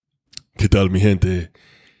¿Qué tal, mi gente?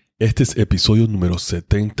 Este es episodio número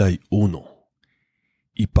 71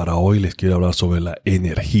 y para hoy les quiero hablar sobre la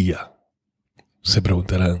energía. Se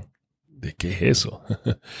preguntarán, ¿de qué es eso?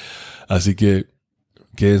 Así que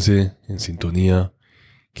quédense en sintonía,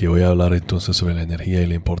 que voy a hablar entonces sobre la energía y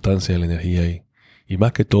la importancia de la energía y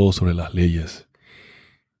más que todo sobre las leyes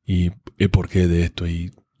y el porqué de esto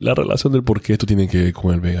y la relación del por qué esto tiene que ver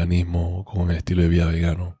con el veganismo, con el estilo de vida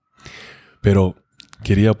vegano. Pero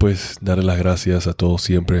quería pues darle las gracias a todos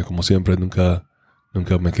siempre, como siempre, nunca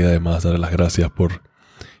me queda de más darle las gracias por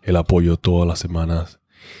el apoyo todas las semanas.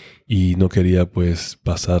 Y no quería pues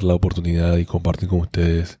pasar la oportunidad y compartir con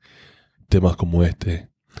ustedes temas como este.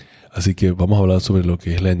 Así que vamos a hablar sobre lo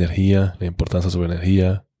que es la energía, la importancia sobre la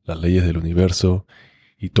energía, las leyes del universo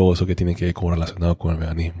y todo eso que tiene que ver relacionado con el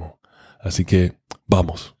veganismo. Así que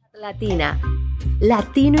vamos. Latina,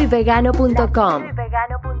 latinoyvegano.com.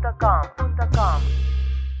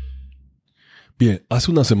 Bien, hace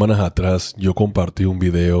unas semanas atrás yo compartí un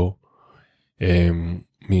video en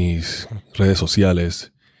mis redes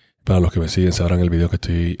sociales. Para los que me siguen sabrán el video que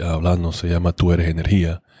estoy hablando. Se llama Tú eres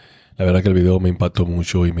energía. La verdad que el video me impactó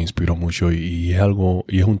mucho y me inspiró mucho y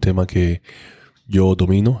es un tema que yo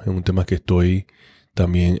domino, es un tema que estoy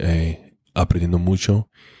también aprendiendo mucho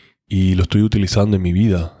y lo estoy utilizando en mi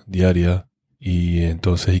vida diaria y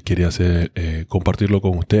entonces quería compartirlo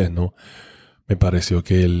con ustedes, ¿no? Me pareció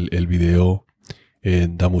que el video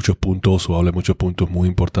da muchos puntos o habla de muchos puntos muy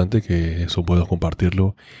importantes que son buenos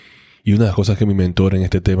compartirlo. Y una de las cosas que mi mentor en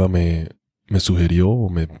este tema me sugirió o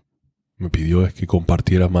me pidió es que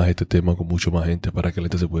compartiera más este tema con mucho más gente para que la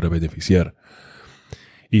gente se pudiera beneficiar.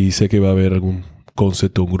 Y sé que va a haber algún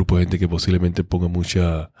concepto, un grupo de gente que posiblemente ponga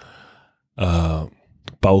mucha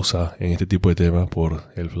pausa en este tipo de temas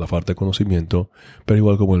por la falta de conocimiento, pero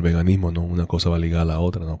igual como el veganismo, ¿no? Una cosa va ligada a la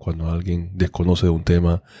otra, ¿no? Cuando alguien desconoce de un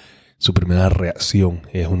tema, su primera reacción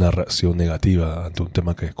es una reacción negativa ante un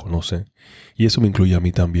tema que desconocen. Y eso me incluye a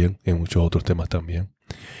mí también, en muchos otros temas también.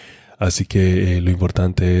 Así que lo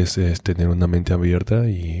importante es tener una mente abierta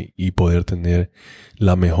y poder tener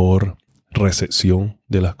la mejor recepción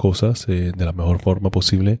de las cosas de la mejor forma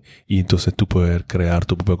posible. Y entonces tú poder crear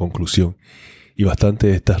tu propia conclusión. Y bastante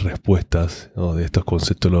de estas respuestas, ¿no? De estos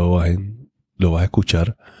conceptos lo vas a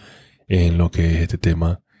escuchar en lo que es este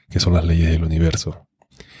tema, que son las leyes del universo.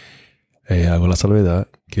 Hago la salvedad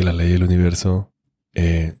que la ley del universo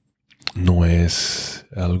no es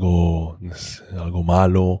algo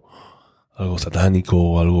malo, algo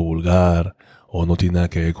satánico, algo vulgar, o no tiene nada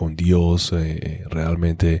que ver con Dios.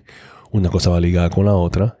 Realmente una cosa va ligada con la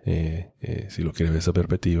otra, si lo quieres ver esa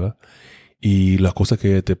perspectiva. Y las cosas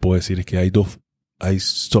que te puedo decir es que hay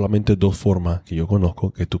solamente dos formas que yo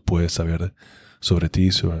conozco que tú puedes saber sobre ti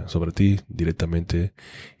directamente,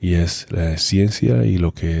 y es la ciencia y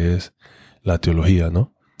lo que es la teología,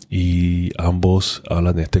 ¿no? Y ambos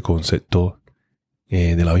hablan de este concepto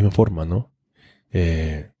de la misma forma, ¿no?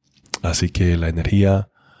 Así que la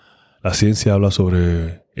ciencia habla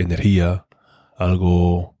sobre energía,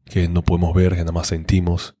 algo que no podemos ver, que nada más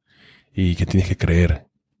sentimos y que tienes que creer.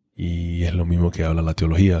 Y es lo mismo que habla la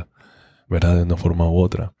teología, ¿verdad? De una forma u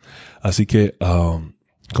otra. Así que,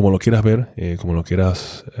 como lo quieras ver, como lo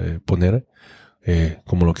quieras poner,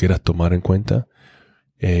 como lo quieras tomar en cuenta,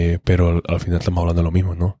 pero al final estamos hablando de lo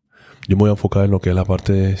mismo, ¿no? Yo me voy a enfocar en lo que es la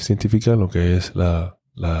parte científica, lo que es la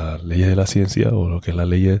leyes de la ciencia o lo que es la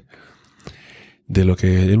ley de lo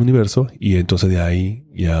que es el universo, y entonces de ahí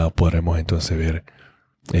ya podremos entonces ver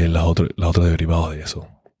los otros derivados de eso.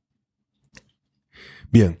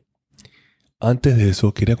 Bien, antes de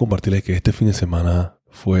eso quería compartirles que este fin de semana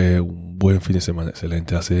fue un buen fin de semana,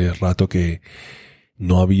 excelente. Hace rato que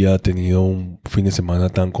no había tenido un fin de semana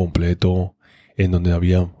tan completo en donde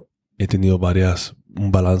he tenido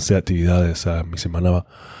un balance de actividades. O sea, mi semana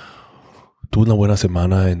tuve una buena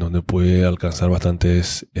semana en donde pude alcanzar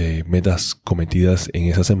bastantes metas cometidas en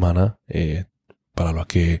esa semana. Para los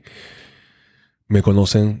que me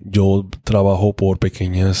conocen, yo trabajo por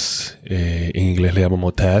pequeñas, en inglés le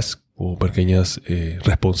llamamos tasks, o pequeñas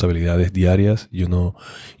responsabilidades diarias.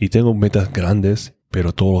 Y tengo metas grandes,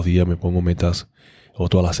 pero todos los días me pongo metas, o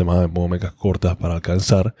todas las semanas me pongo metas cortas para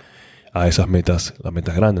alcanzar a esas metas, las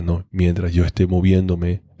metas grandes, ¿no? Mientras yo esté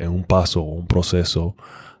moviéndome en un paso o un proceso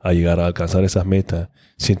a llegar a alcanzar esas metas,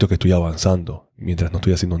 siento que estoy avanzando. Mientras no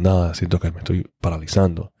estoy haciendo nada, siento que me estoy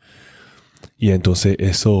paralizando. Y entonces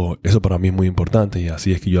eso para mí es muy importante, y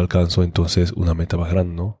así es que yo alcanzo entonces una meta más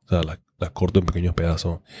grande, ¿no? O sea, la corto en pequeños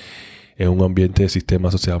pedazos. En un ambiente de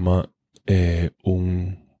sistemas eso se llama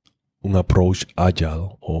un approach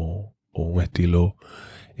agile o un estilo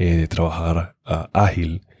de trabajar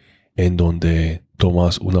ágil, en donde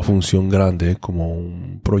tomas una función grande como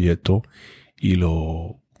un proyecto y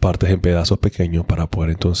lo partes en pedazos pequeños para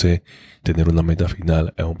poder entonces tener una meta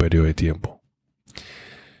final en un periodo de tiempo.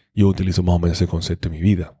 Yo utilizo más o menos ese concepto en mi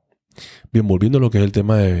vida. Bien, volviendo a lo que es el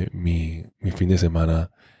tema de mi fin de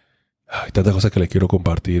semana, hay tantas cosas que les quiero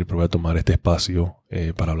compartir, pero voy a tomar este espacio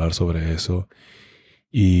para hablar sobre eso.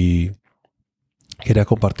 Y quería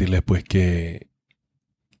compartirles pues que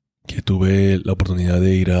tuve la oportunidad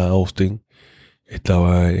de ir a Austin.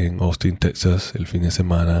 Estaba en Austin, Texas, el fin de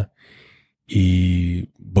semana y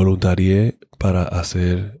voluntarié para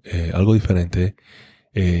hacer algo diferente.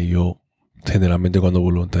 Yo generalmente cuando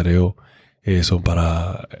voluntareo son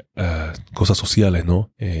para cosas sociales,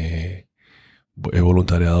 ¿no? He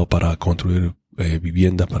voluntariado para construir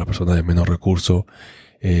viviendas para personas de menos recursos.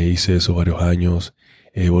 Hice eso varios años.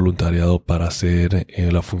 He voluntariado para hacer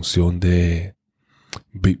la función de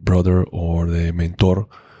Big Brother o de mentor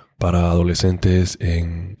para adolescentes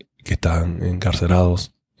que están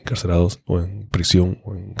encarcelados o en prisión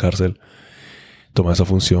o en cárcel. Tomar esa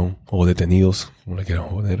función, o detenidos, como le quieran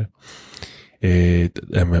poner.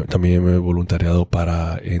 También me he voluntariado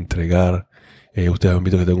para entregar. Ustedes han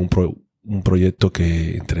visto que tengo un proyecto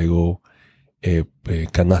que entrego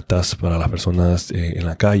canastas para las personas en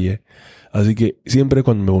la calle. Así que siempre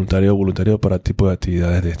cuando me voluntario para tipo de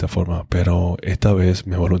actividades de esta forma, pero esta vez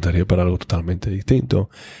me voluntarié para algo totalmente distinto,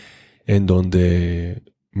 en donde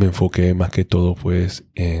me enfoqué más que todo pues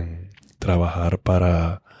en trabajar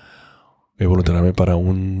para voluntariarme para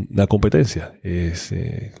una competencia.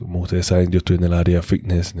 Como ustedes saben, yo estoy en el área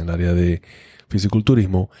fitness, en el área de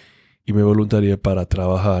fisiculturismo, y me voluntarié para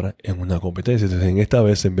trabajar en una competencia. Entonces, en esta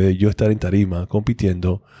vez, en vez de yo estar en tarima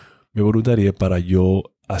compitiendo, me voluntarié para yo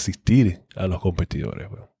asistir a los competidores.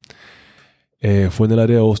 Bueno, fue en el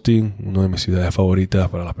área de Austin, una de mis ciudades favoritas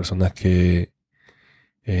para las personas que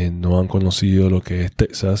no han conocido lo que es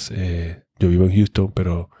Texas. Yo vivo en Houston,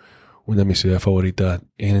 pero una de mis ciudades favoritas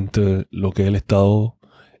entre lo que es el estado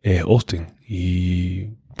es Austin, y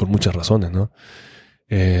por muchas razones, ¿no?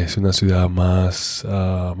 Es una ciudad más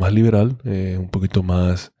liberal, un poquito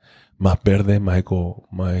más verde,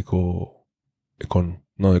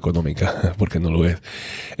 no económica, porque no lo es.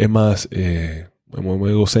 Es más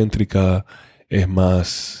muy egocéntrica, es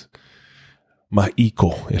más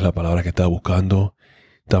eco, es la palabra que estaba buscando.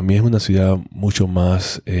 También es una ciudad mucho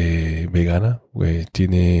más vegana,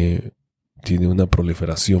 tiene una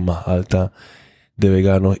proliferación más alta de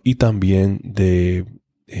veganos, y también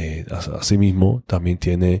asimismo también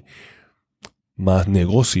tiene más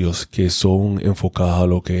negocios que son enfocados a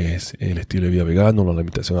lo que es el estilo de vida vegano, la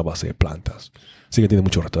alimentación a base de plantas. Así que tiene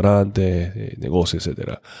muchos restaurantes, negocios,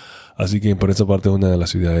 etcétera. Así que por esa parte es una de las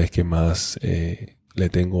ciudades que más le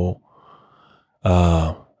tengo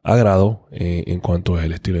agrado en cuanto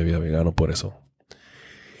al estilo de vida vegano, por eso.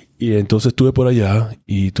 Y entonces estuve por allá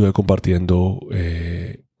y estuve compartiendo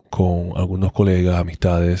con algunos colegas,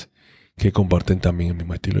 amistades que comparten también el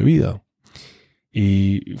mismo estilo de vida.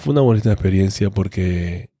 Y fue una bonita experiencia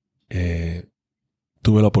porque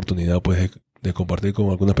tuve la oportunidad pues de compartir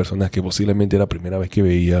con algunas personas que posiblemente era la primera vez que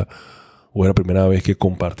veía o era la primera vez que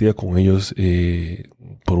compartía con ellos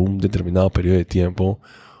por un determinado periodo de tiempo,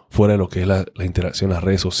 fuera de lo que es la interacción en las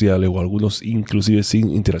redes sociales, o algunos inclusive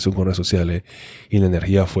sin interacción con redes sociales, y la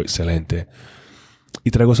energía fue excelente.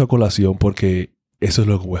 Y traigo esa colación porque eso es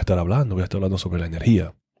lo que voy a estar hablando. Voy a estar hablando sobre la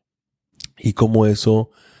energía y cómo esa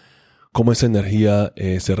energía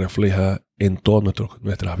se refleja en todas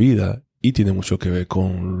nuestras vidas, y tiene mucho que ver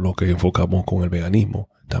con lo que enfocamos con el veganismo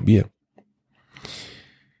también.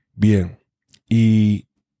 Bien, y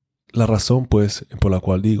la razón pues por la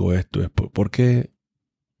cual digo esto es ¿por qué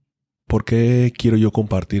quiero yo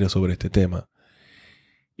compartir sobre este tema?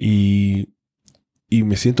 Y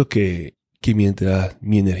me siento que mientras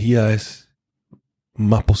mi energía es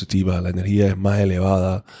más positiva, la energía es más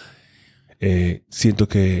elevada, siento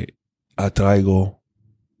que atraigo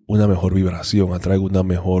una mejor vibración, atraigo una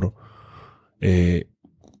mejor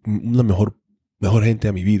gente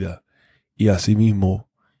a mi vida. Y asimismo,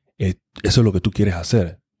 eso es lo que tú quieres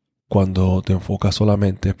hacer cuando te enfocas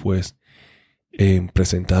solamente pues en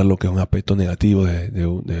presentar lo que es un aspecto negativo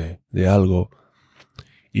de algo,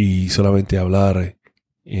 y solamente hablar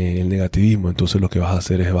el negativismo. Entonces lo que vas a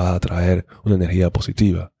hacer es vas a atraer una energía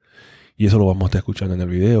positiva, y eso lo vamos a estar escuchando en el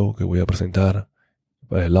video que voy a presentar,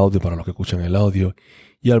 para el audio, para los que escuchan el audio,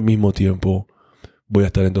 y al mismo tiempo voy a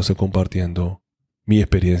estar entonces compartiendo mi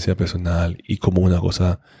experiencia personal y cómo una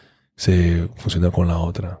cosa se funciona con la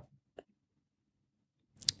otra.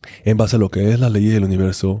 En base a lo que es las leyes del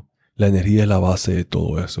universo, la energía es la base de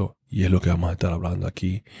todo eso, y es lo que vamos a estar hablando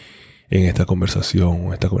aquí en esta conversación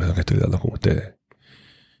que estoy dando con ustedes.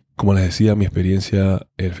 Como les decía, mi experiencia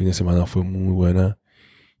el fin de semana fue muy buena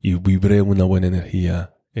y vibré en una buena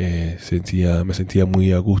energía. Me sentía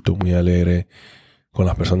muy a gusto, muy alegre con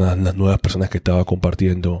las personas, las nuevas personas que estaba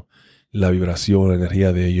compartiendo. La vibración, la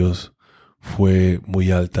energía de ellos fue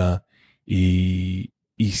muy alta y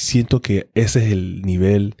siento que ese es el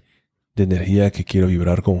nivel de energía que quiero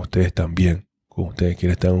vibrar con ustedes también. Con ustedes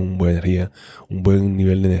quiero estar en una buena energía, un buen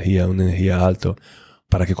nivel de energía, una energía alta,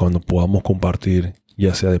 para que cuando podamos compartir,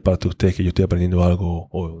 ya sea de parte de ustedes, que yo estoy aprendiendo algo,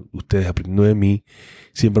 o ustedes aprendiendo de mí,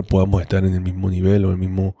 siempre podamos estar en el mismo nivel o el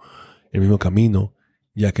mismo camino,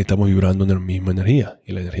 ya que estamos vibrando en la misma energía.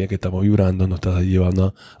 Y la energía que estamos vibrando nos está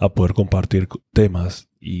llevando a poder compartir temas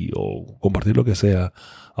o compartir lo que sea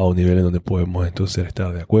a un nivel en donde podemos entonces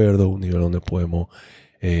estar de acuerdo, un nivel donde podemos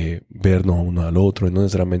vernos uno al otro, y no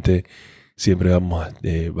necesariamente siempre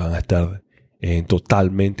van a estar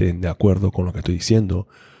totalmente de acuerdo con lo que estoy diciendo,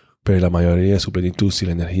 pero la mayoría de su plenitud, si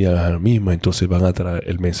la energía es la misma, entonces van a traer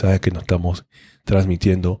el mensaje que nos estamos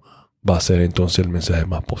transmitiendo, va a ser entonces el mensaje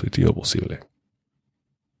más positivo posible.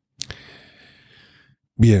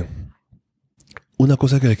 Bien, una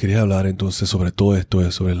cosa que les quería hablar entonces sobre todo esto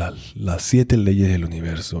es sobre las 7 leyes del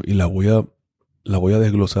universo, y la voy a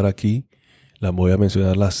desglosar aquí. Las voy a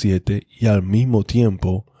mencionar las 7 y al mismo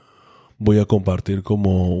tiempo voy a compartir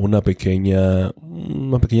como una pequeña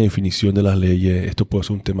definición de las leyes. Esto puede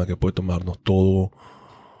ser un tema que puede tomarnos todo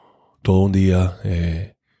un día,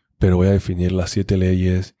 pero voy a definir las 7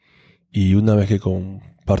 leyes, y una vez que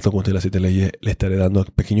comparto con ustedes las 7 leyes, le estaré dando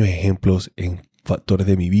pequeños ejemplos en factores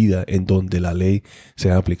de mi vida en donde la ley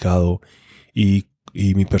se ha aplicado y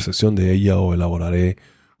mi percepción de ella, o elaboraré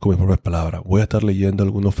con mis propias palabras. Voy a estar leyendo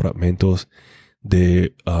algunos fragmentos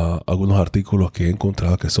de algunos artículos que he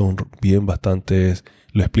encontrado que son bien bastantes,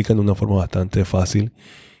 lo explican de una forma bastante fácil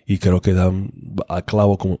y creo que dan a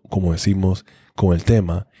clavo, como decimos, con el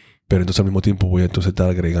tema. Pero entonces al mismo tiempo voy a entonces estar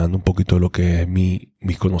agregando un poquito de lo que es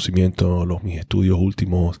mis conocimientos, mis estudios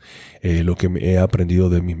últimos, lo que he aprendido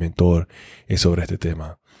de mi mentor sobre este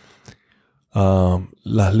tema.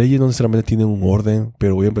 Las leyes no necesariamente tienen un orden,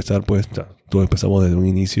 pero voy a empezar, pues, todos empezamos desde un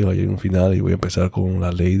inicio, hay un final, y voy a empezar con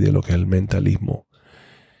la ley de lo que es el mentalismo.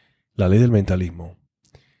 La ley del mentalismo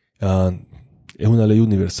es una ley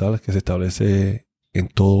universal que se establece en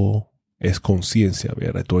todo, es conciencia,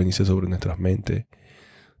 ¿verdad? Todo inicia sobre nuestras mentes.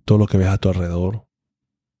 Todo lo que ves a tu alrededor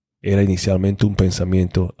era inicialmente un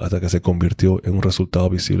pensamiento hasta que se convirtió en un resultado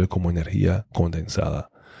visible como energía condensada.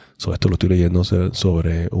 Esto lo estoy leyendo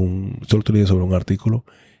sobre un artículo,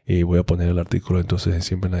 y voy a poner el artículo entonces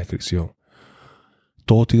siempre en la descripción.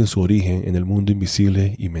 Todo tiene su origen en el mundo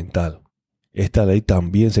invisible y mental. Esta ley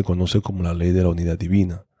también se conoce como la ley de la unidad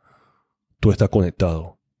divina. Todo está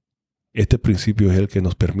conectado. Este principio es el que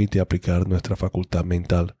nos permite aplicar nuestra facultad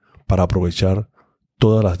mental para aprovechar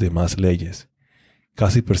todas las demás leyes,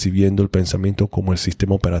 casi percibiendo el pensamiento como el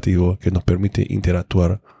sistema operativo que nos permite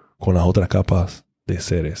interactuar con las otras capas de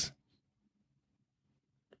seres.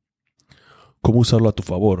 ¿Cómo usarlo a tu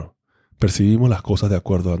favor? Percibimos las cosas de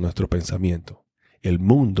acuerdo a nuestro pensamiento. El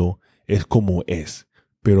mundo es como es,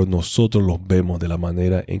 pero nosotros los vemos de la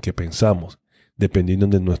manera en que pensamos, dependiendo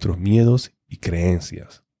de nuestros miedos y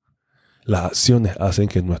creencias. Las acciones hacen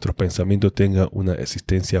que nuestros pensamientos tengan una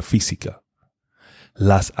existencia física.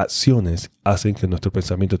 Las acciones hacen que nuestro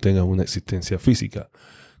pensamiento tenga una existencia física.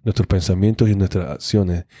 Nuestros pensamientos y nuestras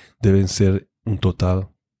acciones deben ser un total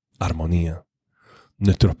armonía.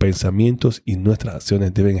 Nuestros pensamientos y nuestras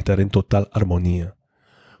acciones deben estar en total armonía.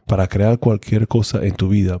 Para crear cualquier cosa en tu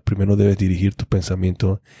vida, primero debes dirigir tus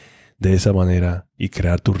pensamientos de esa manera y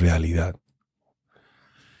crear tu realidad.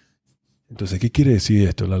 Entonces, ¿qué quiere decir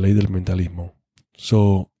esto? La ley del mentalismo.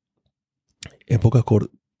 En pocas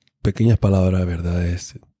pequeñas palabras, ¿verdad?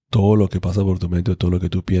 Es todo lo que pasa por tu mente, todo lo que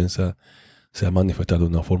tú piensas, se va a manifestar de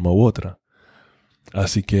una forma u otra.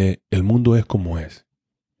 Así que el mundo es como es.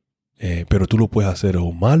 Pero tú lo puedes hacer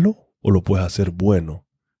o malo o lo puedes hacer bueno,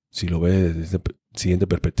 si lo ves desde la siguiente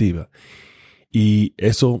perspectiva. Y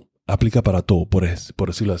eso aplica para todo, por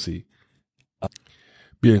decirlo así.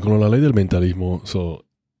 Bien, con la ley del mentalismo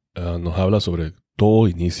nos habla sobre todo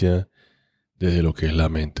inicia desde lo que es la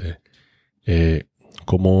mente.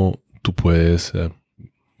 Cómo tú puedes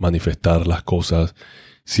manifestar las cosas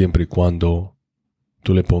siempre y cuando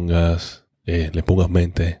tú le pongas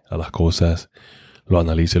mente a las cosas, lo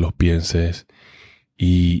analices, los pienses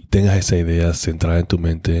y tengas esa idea centrada en tu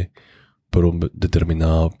mente por un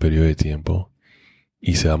determinado periodo de tiempo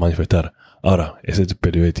y se va a manifestar. Ahora, ese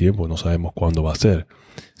periodo de tiempo no sabemos cuándo va a ser.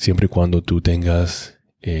 Siempre y cuando tú tengas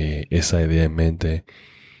esa idea en mente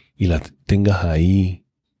y la tengas ahí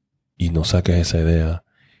y no saques esa idea,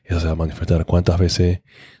 esa se va a manifestar. ¿Cuántas veces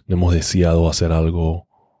no hemos deseado hacer algo,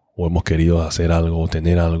 o hemos querido hacer algo, o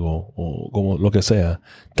tener algo, o como lo que sea,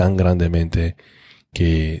 tan grandemente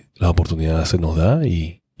que la oportunidad se nos da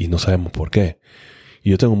y no sabemos por qué. Y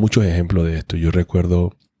yo tengo muchos ejemplos de esto. Yo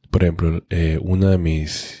recuerdo, por ejemplo, una de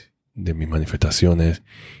mis manifestaciones,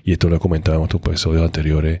 y esto lo he comentado en otros episodios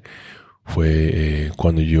anteriores, fue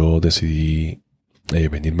cuando yo decidí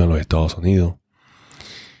venirme a los Estados Unidos.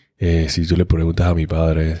 Si tú le preguntas a mi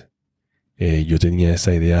padre, yo tenía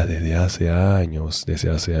esa idea desde hace años,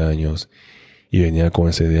 y venía con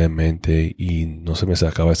esa idea en mente y no se me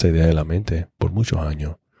sacaba esa idea de la mente por muchos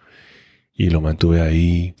años. Y lo mantuve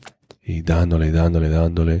ahí y dándole,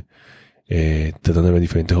 tratando de ver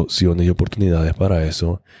diferentes opciones y oportunidades para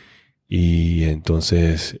eso. Y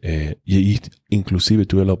entonces, inclusive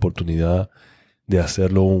tuve la oportunidad de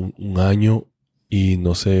hacerlo un año y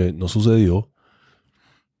no sucedió.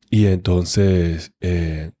 Y entonces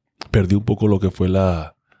perdí un poco lo que fue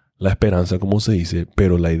la esperanza, como se dice,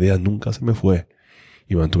 pero la idea nunca se me fue.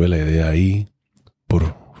 Y mantuve la idea ahí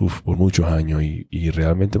por muchos años y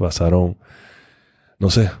realmente pasaron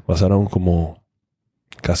como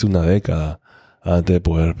casi una década antes de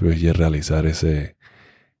poder pues, ya realizar ese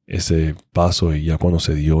paso, y ya cuando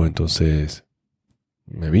se dio, entonces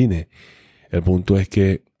me vine. El punto es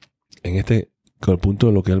que con el punto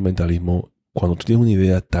de lo que es el mentalismo, cuando tú tienes una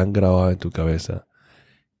idea tan grabada en tu cabeza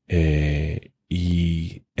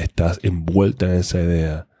y estás envuelta en esa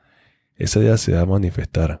idea se va a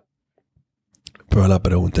manifestar. Pero la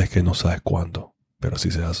pregunta es que no sabes cuándo, pero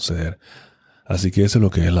sí se va a suceder. Así que eso es lo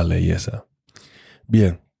que es la ley esa.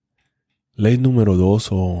 Bien, ley número 2,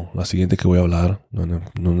 o la siguiente que voy a hablar, no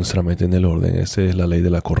necesariamente en el orden, esa es la ley de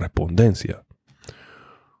la correspondencia.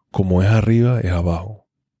 Como es arriba, es abajo.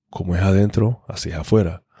 Como es adentro, así es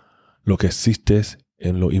afuera. Lo que existe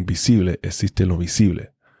en lo invisible, existe en lo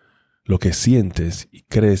visible. Lo que sientes y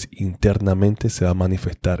crees internamente se va a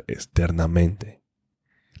manifestar externamente.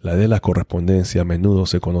 La ley de la correspondencia a menudo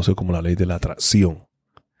se conoce como la ley de la atracción.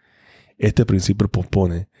 Este principio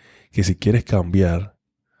propone que si quieres cambiar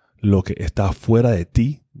lo que está fuera de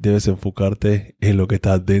ti, debes enfocarte en lo que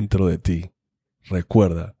está dentro de ti.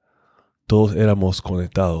 Recuerda, todos éramos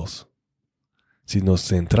conectados. Si nos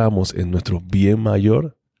centramos en nuestro bien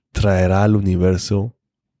mayor, traerá al universo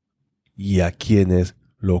y a quienes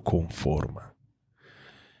lo conforman.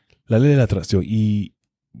 La ley de la atracción. Y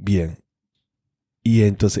bien. Y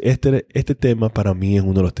entonces este tema para mí es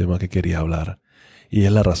uno de los temas que quería hablar. Y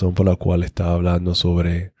es la razón por la cual estaba hablando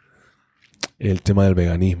sobre el tema del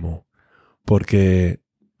veganismo.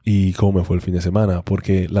 Y cómo me fue el fin de semana.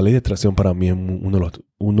 Porque la ley de atracción para mí es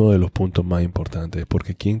uno de los puntos más importantes.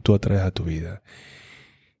 Porque quién tú atraes a tu vida.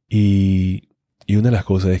 Y una de las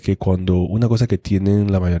cosas es que una cosa que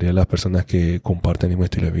tienen la mayoría de las personas que comparten el mismo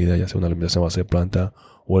estilo de vida, ya sea una alimentación a base de planta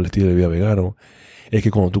o el estilo de vida vegano, es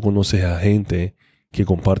que cuando tú conoces a gente que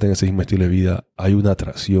comparten ese mismo estilo de vida, hay una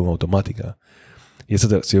atracción automática. Y esa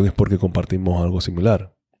atracción es porque compartimos algo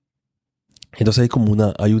similar. Entonces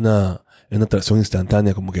hay una atracción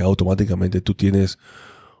instantánea, como que automáticamente tú tienes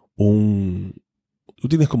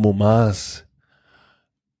como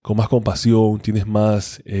con más compasión, tienes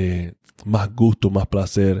más gusto, más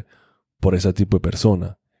placer por ese tipo de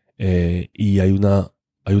persona. Y hay una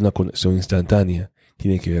conexión instantánea,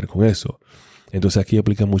 tiene que ver con eso. Entonces aquí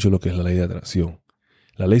aplica mucho lo que es la ley de atracción.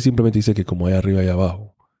 La ley simplemente dice que como hay arriba y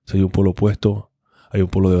abajo, si hay un polo opuesto, hay un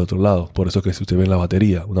polo del otro lado. Por eso que si usted ve la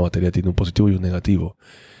batería, una batería tiene un positivo y un negativo.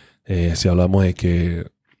 Si hablamos de que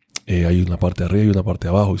hay una parte de arriba y una parte de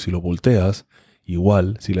abajo, y si lo volteas,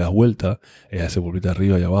 igual, si le das vuelta, se vuelve de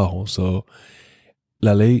arriba y abajo.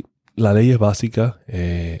 La ley es básica,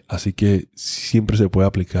 así que siempre se puede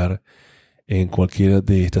aplicar en cualquiera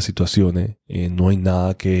de estas situaciones. No hay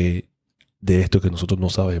nada de esto que nosotros no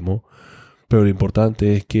sabemos. Pero lo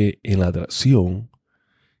importante es que en la atracción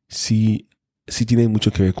sí tiene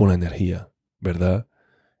mucho que ver con la energía, ¿verdad?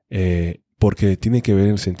 Porque tiene que ver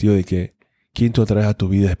en el sentido de que quién tú atraes a tu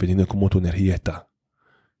vida dependiendo de cómo tu energía está.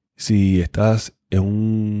 Si estás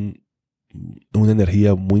en una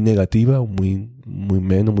energía muy negativa, muy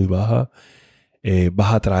menos, muy baja,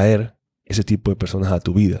 vas a atraer ese tipo de personas a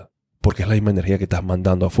tu vida, porque es la misma energía que estás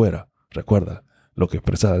mandando afuera. Recuerda, lo que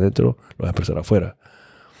expresas adentro, lo vas a expresar afuera.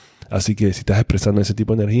 Así que si estás expresando ese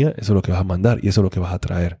tipo de energía, eso es lo que vas a mandar y eso es lo que vas a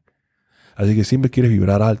atraer. Así que siempre quieres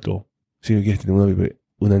vibrar alto, siempre quieres tener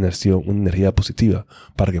una energía positiva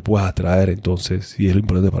para que puedas atraer, entonces, si es lo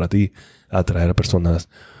importante para ti, atraer a personas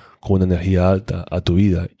con una energía alta a tu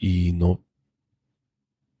vida y no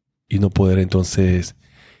poder entonces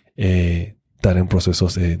estar en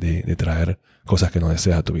procesos de traer cosas que no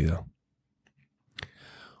deseas a tu vida.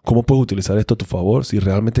 ¿Cómo puedes utilizar esto a tu favor? Si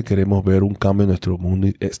realmente queremos ver un cambio en nuestro mundo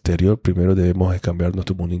exterior, primero debemos cambiar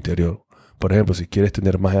nuestro mundo interior. Por ejemplo, si quieres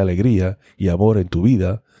tener más alegría y amor en tu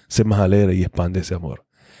vida, sé más alegre y expande ese amor,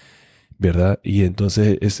 ¿verdad? Y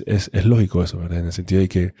entonces es lógico eso, ¿verdad? En el sentido de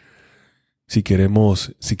que si queremos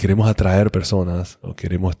atraer personas o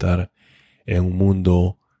queremos estar en un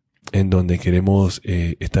mundo en donde queremos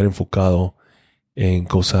estar enfocados en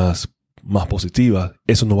cosas más positivas,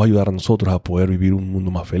 eso nos va a ayudar a nosotros a poder vivir un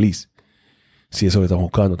mundo más feliz. Si eso que estamos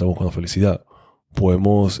buscando felicidad,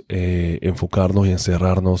 podemos enfocarnos y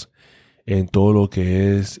encerrarnos en todo lo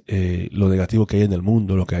que es lo negativo que hay en el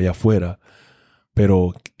mundo, lo que hay afuera.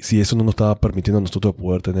 Pero si eso no nos está permitiendo a nosotros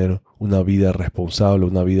poder tener una vida responsable,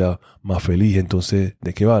 una vida más feliz, entonces,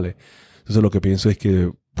 ¿de qué vale? Entonces lo que pienso es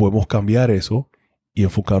que podemos cambiar eso y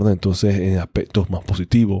enfocarnos entonces en aspectos más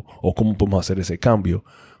positivos o cómo podemos hacer ese cambio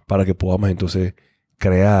para que podamos entonces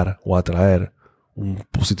crear o atraer un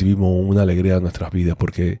positivismo, una alegría a nuestras vidas,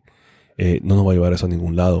 porque no nos va a llevar eso a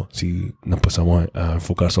ningún lado si nos empezamos a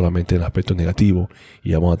enfocar solamente en aspectos negativos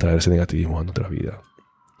y vamos a traer ese negativismo a nuestras vidas.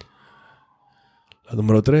 La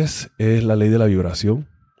número 3 es la ley de la vibración.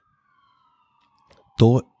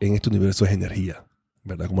 Todo en este universo es energía,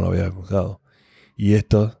 ¿verdad? Como lo había explicado. Y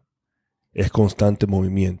esto es constante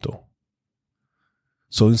movimiento.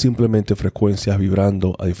 Son simplemente frecuencias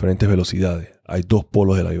vibrando a diferentes velocidades. Hay dos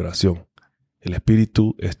polos de la vibración. El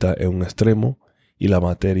espíritu está en un extremo y la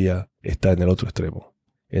materia está en el otro extremo.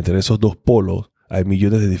 Entre esos dos polos hay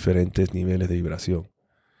millones de diferentes niveles de vibración.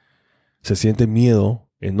 Se siente miedo,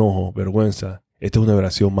 enojo, vergüenza. Esta es una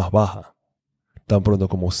vibración más baja. Tan pronto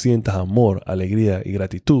como sientas amor, alegría y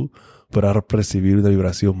gratitud, podrás percibir una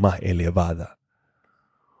vibración más elevada.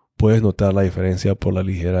 Puedes notar la diferencia por la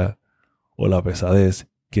ligera o la pesadez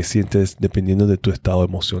que sientes dependiendo de tu estado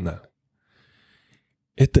emocional.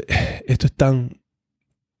 Esto es tan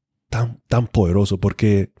poderoso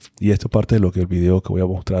porque, y esto es parte de lo que el video que voy a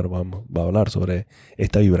mostrar va a hablar sobre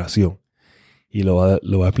esta vibración. Y lo va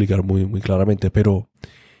a explicar muy, muy claramente, pero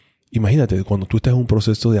imagínate, cuando tú estás en un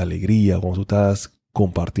proceso de alegría, cuando tú estás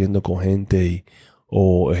compartiendo con gente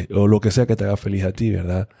o lo que sea que te haga feliz a ti,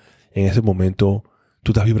 ¿verdad? En ese momento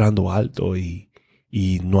tú estás vibrando alto y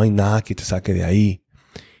no hay nada que te saque de ahí.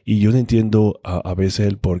 Y yo no entiendo a veces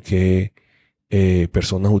el por qué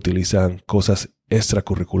personas utilizan cosas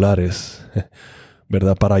extracurriculares,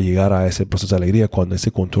 ¿verdad? Para llegar a ese proceso de alegría cuando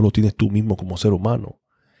ese control lo tienes tú mismo como ser humano.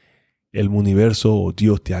 El universo o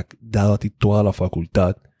Dios te ha dado a ti toda la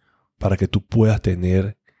facultad para que tú puedas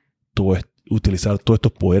utilizar todos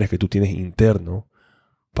estos poderes que tú tienes internos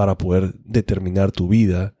para poder determinar tu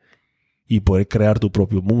vida y poder crear tu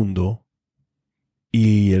propio mundo.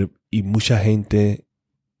 Y mucha gente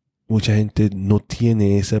no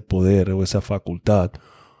tiene ese poder o esa facultad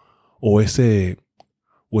o ese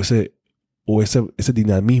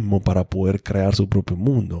dinamismo para poder crear su propio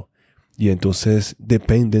mundo. Y entonces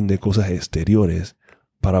dependen de cosas exteriores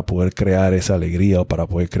para poder crear esa alegría o para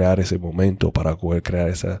poder crear ese momento, para poder crear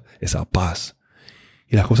esa paz.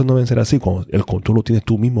 Y las cosas no deben ser así. Cuando el control lo tienes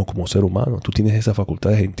tú mismo como ser humano. Tú tienes esas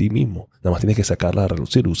facultades en ti mismo. Nada más tienes que sacarlas a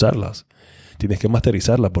relucir, usarlas. Tienes que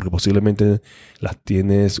masterizarlas porque posiblemente las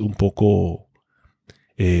tienes un poco...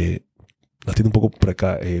 las tienes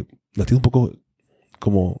un poco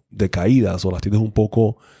como decaídas o las tienes un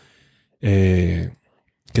poco...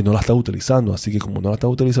 que no la estás utilizando. Así que como no la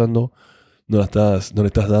estás utilizando, no le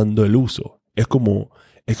estás dando el uso. Es como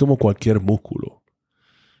cualquier músculo.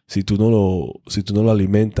 Si tú no lo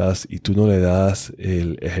alimentas y tú no le das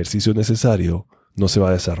el ejercicio necesario, no se va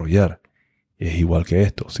a desarrollar. Es igual que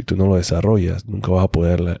esto. Si tú no lo desarrollas, nunca vas a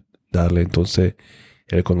poder darle entonces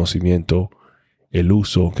el conocimiento, el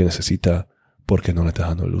uso que necesita, porque no le estás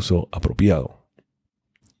dando el uso apropiado.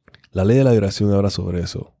 La ley de la vibración habla sobre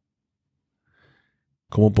eso.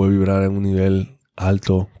 Cómo poder vibrar en un nivel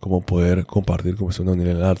alto, cómo poder compartir con personas en un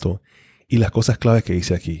nivel alto. Y las cosas claves que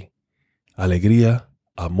dice aquí. Alegría,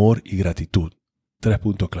 amor y gratitud. 3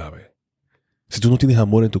 puntos clave. Si tú no tienes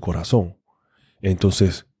amor en tu corazón,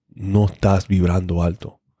 entonces no estás vibrando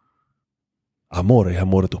alto. Amor es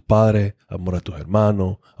amor a tus padres, amor a tus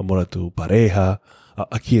hermanos, amor a tu pareja,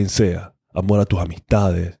 a quien sea. Amor a tus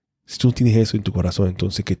amistades. Si tú no tienes eso en tu corazón,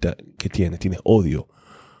 entonces ¿qué tienes? Tienes odio.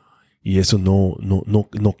 Y eso no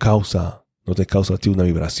te causa a ti una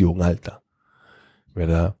vibración alta,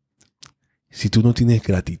 ¿verdad? Si tú no tienes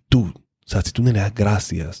gratitud, o sea, si tú no le das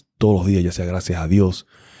gracias todos los días, ya sea gracias a Dios,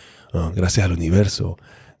 gracias al universo,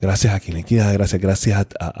 gracias a quien le quieras, gracias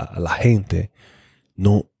a la gente,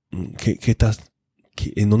 no,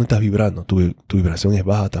 ¿en dónde estás vibrando? Tu vibración es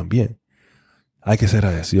baja también. Hay que ser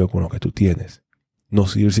agradecido con lo que tú tienes. No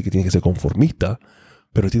decir que tienes que ser conformista,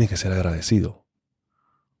 pero tienes que ser agradecido,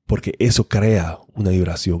 porque eso crea una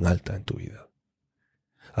vibración alta en tu vida.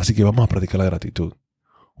 Así que vamos a practicar la gratitud.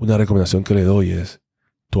 Una recomendación que le doy es,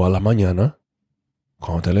 todas las mañanas,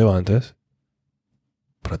 cuando te levantes,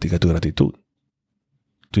 practica tu gratitud.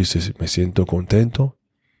 Tú dices, me siento contento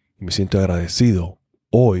y me siento agradecido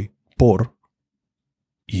hoy por,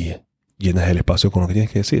 y llenas el espacio con lo que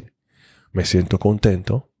tienes que decir. Me siento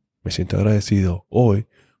contento, me siento agradecido hoy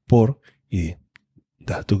por, y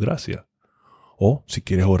das tu gracias. O si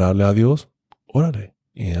quieres orarle a Dios, órale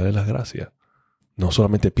y dale las gracias. No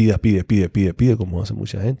solamente pide como hace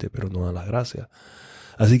mucha gente, pero no da las gracias.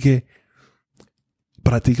 Así que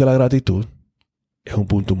practica la gratitud. Es un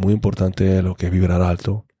punto muy importante de lo que es vibrar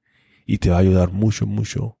alto y te va a ayudar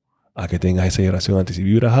mucho a que tengas esa vibración alta. Si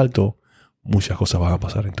vibras alto, muchas cosas van a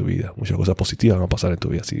pasar en tu vida. Muchas cosas positivas van a pasar en tu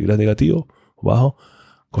vida. Si vibras negativo, bajo,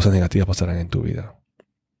 cosas negativas pasarán en tu vida.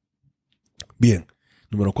 Bien,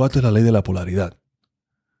 número 4 es la ley de la polaridad.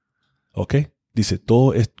 ¿Ok? Dice,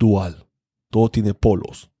 todo es dual. Todo tiene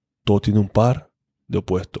polos. Todo tiene un par de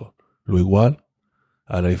opuestos. Lo igual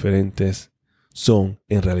a las diferentes son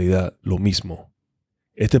en realidad lo mismo.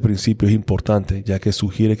 Este principio es importante ya que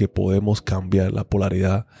sugiere que podemos cambiar la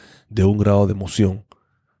polaridad de un grado de emoción,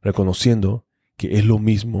 reconociendo que es lo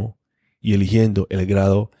mismo y eligiendo el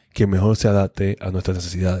grado que mejor se adapte a nuestras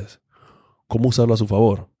necesidades. ¿Cómo usarlo a su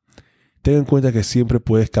favor? Ten en cuenta que siempre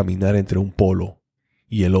puedes caminar entre un polo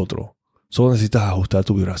y el otro. Solo necesitas ajustar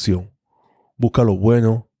tu vibración. Busca lo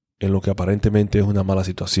bueno en lo que aparentemente es una mala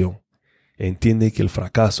situación. Entiende que el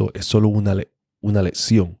fracaso es solo una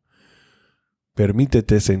lección.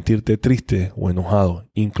 Permítete sentirte triste o enojado,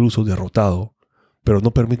 incluso derrotado, pero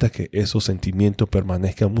no permitas que esos sentimientos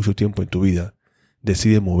permanezcan mucho tiempo en tu vida.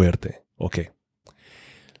 Decide moverte. Ok.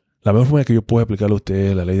 La mejor forma que yo puedo explicarle a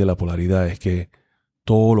ustedes la ley de la polaridad es que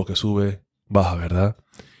todo lo que sube, baja, ¿verdad?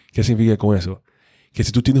 ¿Qué significa con eso? Que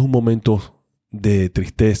si tú tienes un momento de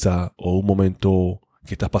tristeza o un momento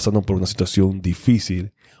que estás pasando por una situación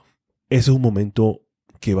difícil, ese es un momento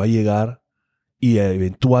que va a llegar y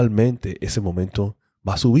eventualmente ese momento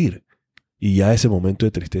va a subir. Y ya ese momento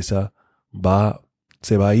de tristeza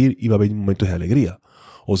se va a ir y va a venir momentos de alegría.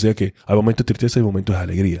 O sea que hay momentos de tristeza y momentos de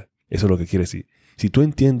alegría. Eso es lo que quiere decir. Si tú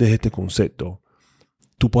entiendes este concepto,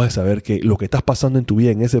 tú puedes saber que lo que estás pasando en tu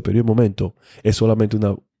vida en ese periodo de momento es solamente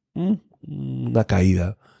una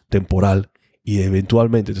caída temporal y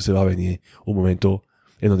eventualmente entonces va a venir un momento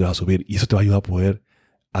en donde vas a subir y eso te va a ayudar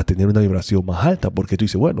a tener una vibración más alta porque tú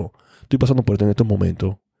dices, bueno, estoy pasando por esto en estos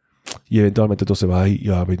momentos y eventualmente entonces va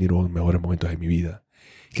a venir los mejores momentos de mi vida.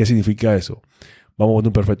 ¿Qué significa eso? Vamos a poner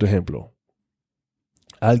un perfecto ejemplo.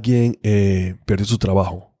 Alguien perdió su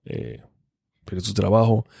trabajo.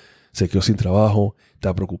 Se quedó sin trabajo,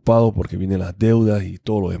 está preocupado porque vienen las deudas y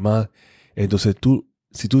todo lo demás. Entonces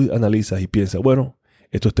si tú analizas y piensas, bueno,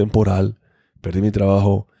 esto es temporal, perdí mi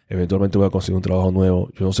trabajo, eventualmente voy a conseguir un trabajo nuevo,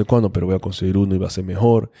 yo no sé cuándo, pero voy a conseguir uno y va a ser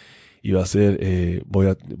mejor, y va a ser, voy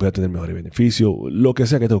a tener mejores beneficios, lo que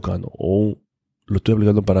sea que esté buscando, lo estoy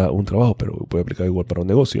aplicando para un trabajo, pero puedo aplicar igual para un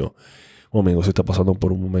negocio. Mi negocio está pasando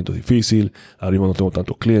por un momento difícil, ahora mismo no tengo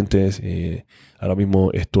tantos clientes, ahora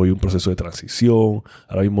mismo estoy en un proceso de transición,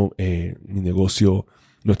 ahora mismo mi negocio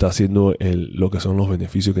no está haciendo lo que son los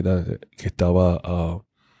beneficios que estaba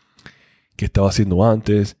haciendo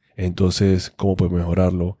antes. Entonces, ¿cómo puedo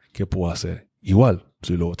mejorarlo? ¿Qué puedo hacer? Igual,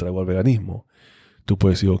 si lo traigo al veganismo, tú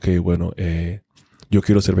puedes decir, ok, bueno, yo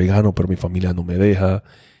quiero ser vegano, pero mi familia no me deja,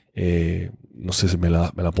 no sé si me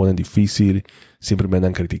la ponen difícil, siempre me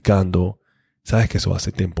andan criticando. Sabes que eso va a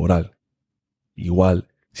ser temporal. Igual,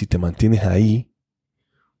 si te mantienes ahí,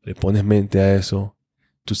 le pones mente a eso,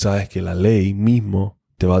 tú sabes que la ley mismo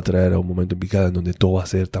te va a traer a un momento en picada en donde todo va a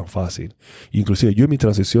ser tan fácil. Inclusive yo en mi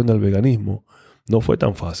transición al veganismo no fue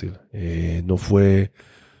tan fácil. No fue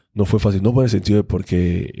fácil, no por el sentido de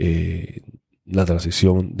porque la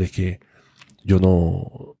transición de que yo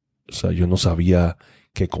no sabía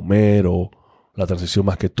qué comer, o la transición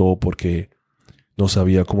más que todo porque no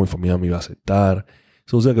sabía cómo mi familia me iba a aceptar.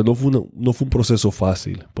 O sea que no fue un proceso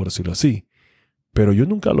fácil, por decirlo así. Pero yo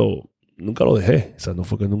nunca lo dejé. O sea, no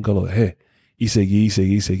fue que nunca lo dejé. Y seguí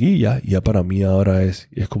ya para mí ahora es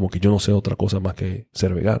como que yo no sé otra cosa más que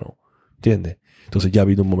ser vegano. ¿Entiendes? Entonces ya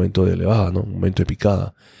vino un momento de elevada, ¿no? Un momento de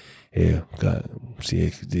picada. Si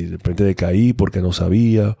de repente decaí porque no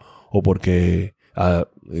sabía, o porque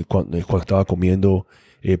cuando estaba comiendo,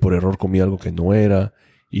 por error comí algo que no era.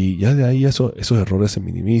 Y ya de ahí esos errores se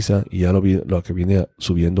minimizan y ya lo que viene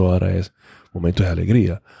subiendo ahora es momentos de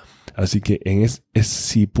alegría. Así que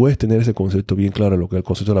si puedes tener ese concepto bien claro, lo que es el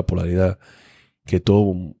concepto de la polaridad, que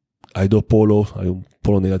hay dos polos, hay un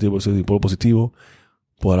polo negativo y un polo positivo,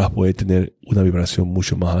 podrás poder tener una vibración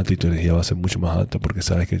mucho más alta y tu energía va a ser mucho más alta porque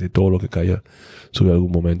sabes que de todo lo que caiga sube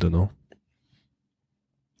algún momento, ¿no?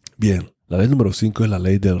 Bien, la ley número 5 es la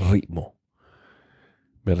ley del ritmo,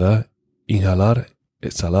 ¿verdad? Inhalar,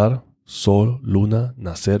 exhalar, sol, luna,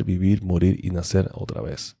 nacer, vivir, morir y nacer otra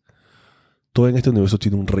vez. Todo en este universo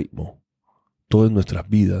tiene un ritmo. Todo en nuestras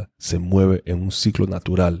vidas se mueve en un ciclo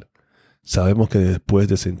natural. Sabemos que después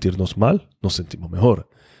de sentirnos mal, nos sentimos mejor.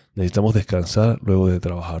 Necesitamos descansar luego de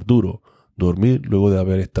trabajar duro, dormir luego de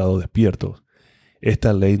haber estado despiertos.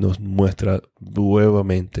 Esta ley nos muestra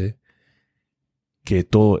nuevamente que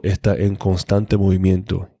todo está en constante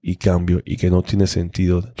movimiento y cambio y que no tiene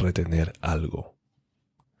sentido retener algo.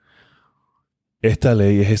 Esta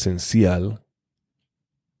ley es esencial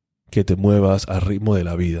que te muevas al ritmo de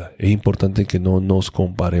la vida. Es importante que no nos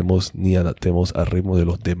comparemos ni adaptemos al ritmo de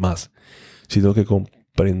los demás, sino que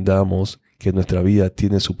comprendamos que nuestra vida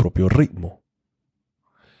tiene su propio ritmo.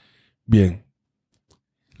 Bien,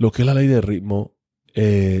 lo que es la ley del ritmo,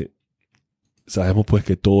 sabemos pues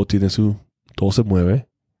que todo se mueve,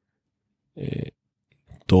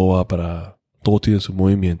 todo tiene su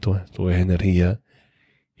movimiento, todo es energía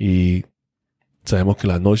y sabemos que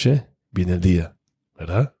la noche viene el día,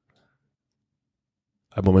 ¿verdad?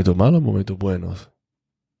 Hay momentos malos, momentos buenos.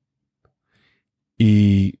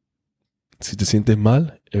 Y si te sientes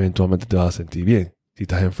mal, eventualmente te vas a sentir bien. Si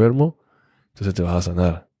estás enfermo, entonces te vas a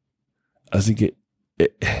sanar. Así que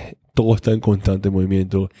todo está en constante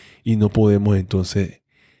movimiento y no podemos entonces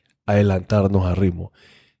adelantarnos al ritmo.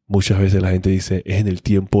 Muchas veces la gente dice, es en el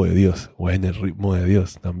tiempo de Dios o es en el ritmo de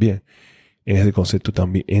Dios también. En ese concepto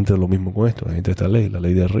también entra lo mismo con esto, entra esta ley, la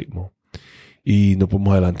ley del ritmo. Y no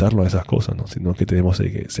podemos adelantarlo a esas cosas, ¿no? Sino que tenemos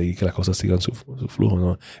que seguir que las cosas sigan su flujo,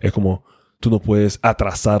 ¿no? Es como tú no puedes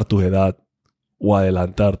atrasar tu edad o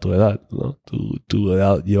adelantar tu edad, ¿no? Tu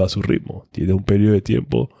edad lleva su ritmo. Tiene un periodo de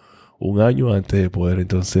tiempo, un año antes de poder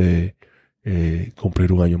entonces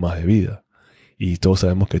cumplir un año más de vida. Y todos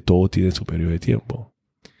sabemos que todo tiene su periodo de tiempo.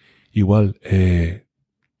 Igual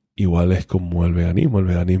es como el veganismo. El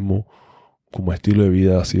veganismo como estilo de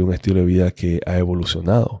vida ha sido un estilo de vida que ha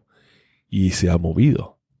evolucionado y se ha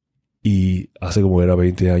movido. Y hace como era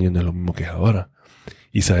 20 años no es lo mismo que es ahora.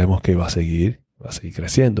 Y sabemos que va a seguir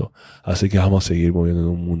creciendo. Así que vamos a seguir moviendo en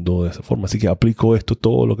un mundo de esa forma. Así que aplico esto,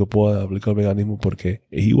 todo lo que pueda aplicar al veganismo porque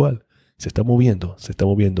es igual. Se está moviendo,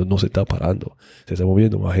 no se está parando. Se está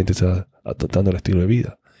moviendo, más gente está adaptando el estilo de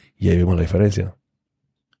vida. Y ahí vemos la diferencia.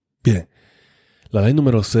 Bien, la ley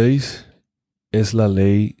número 6 es la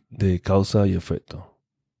ley de causa y efecto.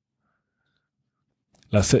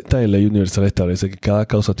 La sexta ley universal establece que cada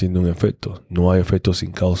causa tiene un efecto. No hay efecto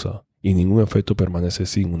sin causa y ningún efecto permanece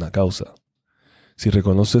sin una causa. Si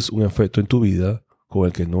reconoces un efecto en tu vida con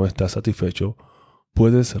el que no estás satisfecho,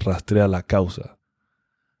 puedes rastrear la causa.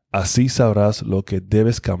 Así sabrás lo que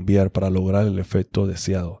debes cambiar para lograr el efecto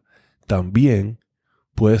deseado. También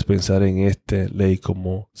puedes pensar en esta ley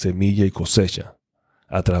como semilla y cosecha.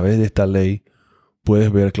 A través de esta ley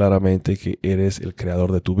puedes ver claramente que eres el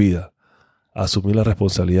creador de tu vida, asumir la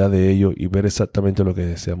responsabilidad de ello y ver exactamente lo que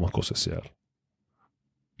deseamos cosechar.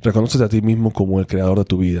 Reconoces a ti mismo como el creador de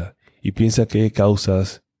tu vida y piensa qué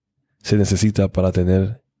causas se necesita para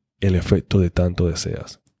tener el efecto de tanto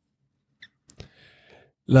deseas.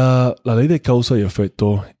 La ley de causa y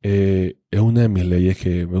efecto es una de mis leyes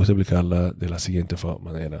que me gusta explicarla de la siguiente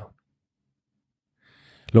manera.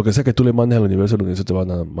 Lo que sea que tú le mandes al universo, el universo te va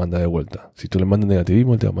a mandar de vuelta. Si tú le mandas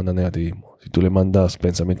negativismo, él te va a mandar negativismo. Si tú le mandas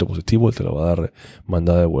pensamiento positivo, él te lo va a dar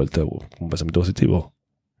mandar de vuelta un pensamiento positivo.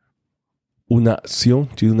 Una acción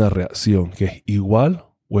tiene una reacción que es igual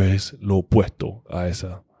o es lo opuesto a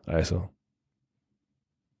eso.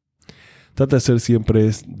 Trata de ser siempre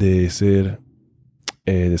de ser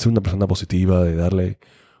una persona positiva, de darle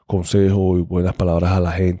consejo y buenas palabras a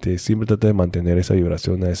la gente. Siempre trata de mantener esa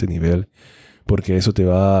vibración a ese nivel. Porque eso te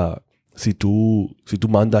va, si tú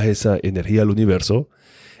mandas esa energía al universo,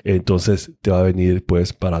 entonces te va a venir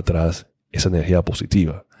pues para atrás esa energía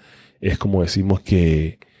positiva. Es como decimos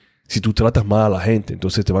que si tú tratas mal a la gente,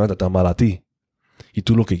 entonces te van a tratar mal a ti. Y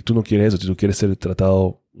tú no quieres eso, si tú quieres ser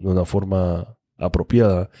tratado de una forma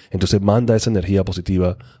apropiada, entonces manda esa energía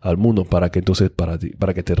positiva al mundo para que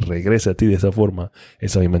te regrese a ti de esa forma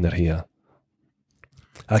esa misma energía.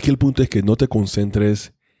 Aquí el punto es que no te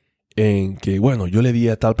concentres en que, bueno, yo le di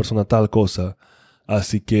a tal persona tal cosa,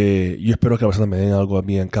 así que yo espero que la persona me dé algo a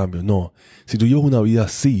mí en cambio. No, si tú llevas una vida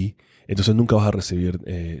así, entonces nunca vas a recibir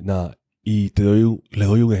nada. Y les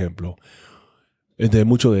doy un ejemplo de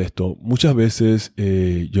mucho de esto. Muchas veces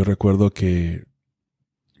yo recuerdo que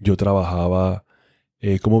yo trabajaba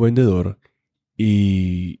como vendedor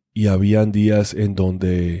y Y habían días en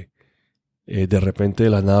donde de repente de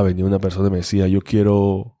la nada venía una persona y me decía, yo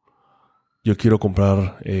quiero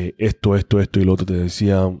comprar esto y lo otro. Te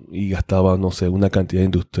decía, y gastaba, no sé, una cantidad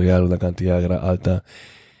industrial, una cantidad alta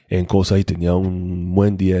en cosas y tenía un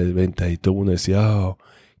buen día de ventas y todo el mundo decía,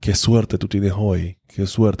 qué suerte tú tienes hoy, qué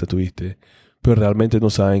suerte tuviste. Pero realmente no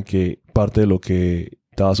saben que parte de lo que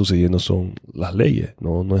estaba sucediendo son las leyes,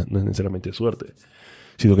 no es necesariamente suerte,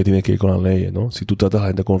 sino que tiene que ir con las leyes, ¿no? Si tú tratas a la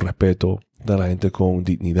gente con respeto, tratas a la gente con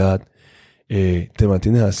dignidad, te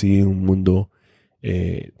mantienes así en un mundo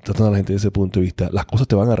tratando a la gente desde ese punto de vista, las cosas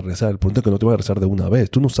te van a regresar. El punto es que no te van a regresar de una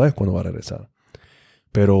vez. Tú no sabes cuándo va a regresar.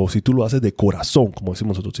 Pero si tú lo haces de corazón, como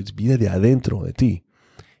decimos nosotros, si viene de adentro de ti,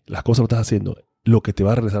 las cosas lo estás haciendo, lo que te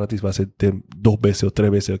va a regresar a ti va a ser 2 veces o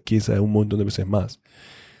 3 veces, o quizás un montón de veces más.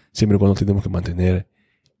 Siempre y cuando tenemos que mantener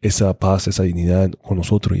esa paz, esa dignidad con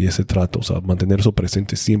nosotros y ese trato, o sea, mantener eso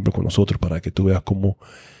presente siempre con nosotros para que tú veas cómo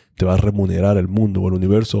te va a remunerar el mundo o el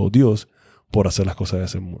universo o Dios por hacer las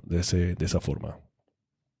cosas de esa forma.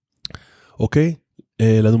 Ok,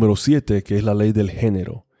 la número 7, que es la ley del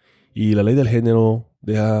género. Y la ley del género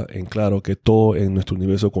deja en claro que todo en nuestro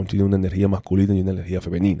universo contiene una energía masculina y una energía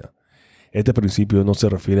femenina. Este principio no se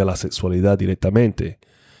refiere a la sexualidad directamente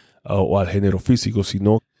o al género físico,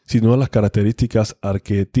 sino a las características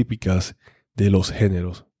arquetípicas de los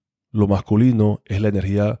géneros. Lo masculino es la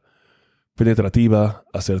energía penetrativa,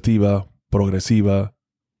 asertiva, progresiva,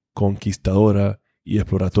 conquistadora y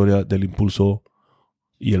exploratoria del impulso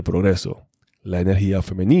y el progreso. La energía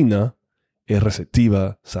femenina es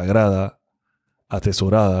receptiva, sagrada,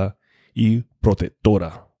 atesorada y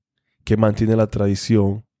protectora, que mantiene la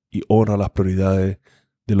tradición y honra las prioridades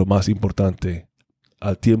de lo más importante,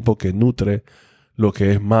 al tiempo que nutre lo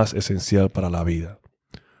que es más esencial para la vida.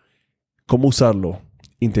 ¿Cómo usarlo?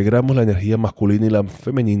 Integramos la energía masculina y la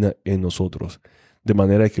femenina en nosotros, de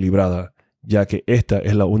manera equilibrada, ya que esta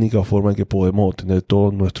es la única forma en que podemos obtener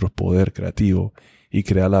todo nuestro poder creativo y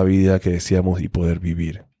crear la vida que deseamos y poder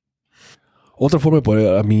vivir. Otra forma de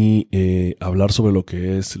poder a mí hablar sobre lo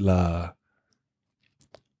que es sobre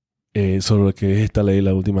lo que es esta ley,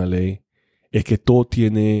 la última ley, es que todo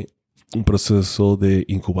tiene un proceso de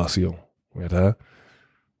incubación, ¿verdad?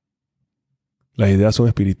 Las ideas son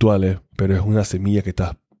espirituales, pero es una semilla que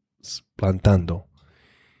estás plantando.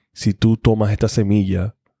 Si tú tomas esta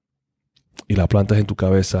semilla y la plantas en tu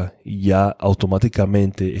cabeza, y ya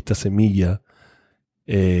automáticamente esta semilla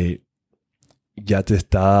ya te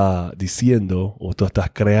está diciendo o tú estás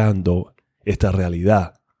creando esta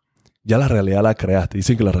realidad. Ya la realidad la creaste.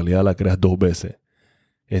 Dicen que la realidad la creas 2 veces.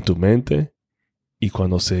 En tu mente y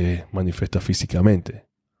cuando se manifiesta físicamente.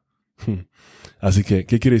 Así que,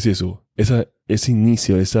 ¿qué quiere decir eso? Ese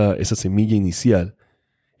inicio, esa semilla inicial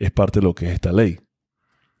es parte de lo que es esta ley,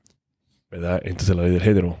 ¿verdad? Entonces la ley del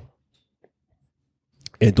género.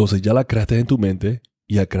 Entonces ya la creaste en tu mente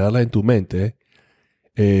y al crearla en tu mente,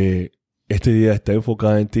 esta idea está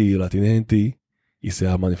enfocada en ti, la tienes en ti y se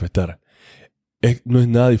va a manifestar. No es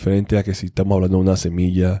nada diferente a que si estamos hablando de una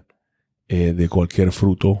semilla de cualquier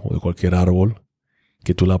fruto o de cualquier árbol,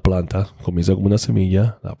 que tú la plantas, comienza como una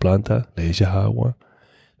semilla, la plantas, le echas agua,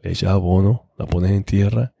 le echas abono, la pones en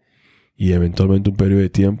tierra y eventualmente un periodo de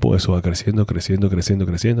tiempo eso va creciendo hasta que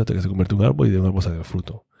se convierte en un árbol y de un árbol sale el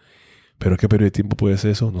fruto. Pero ¿qué periodo de tiempo puede ser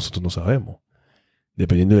eso? Nosotros no sabemos.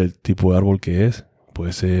 Dependiendo del tipo de árbol que es,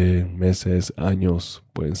 puede ser meses, años,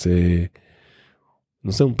 pueden ser,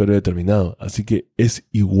 no sé, un periodo determinado. Así que es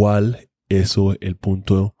igual eso el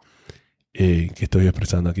punto que estoy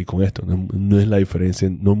expresando aquí con esto. No es la diferencia,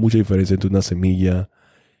 no hay mucha diferencia entre una semilla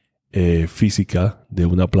física de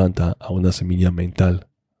una planta a una semilla mental.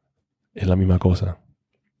 Es la misma cosa.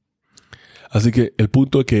 Así que el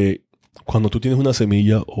punto es que cuando tú tienes una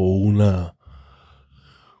semilla o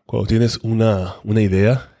cuando tienes una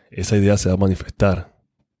idea, esa idea se va a manifestar.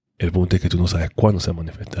 El punto es que tú no sabes cuándo se va a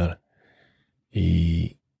manifestar.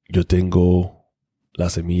 Y yo tengo la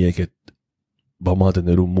semilla de que vamos a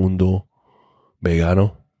tener un mundo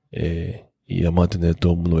vegano y vamos a tener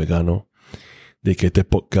todo el mundo vegano, de que este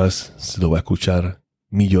podcast se lo va a escuchar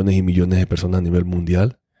millones y millones de personas a nivel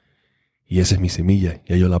mundial y esa es mi semilla,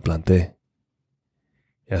 ya yo la planté,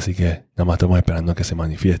 así que nada más estamos esperando a que se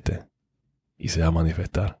manifieste y se va a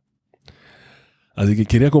manifestar. Así que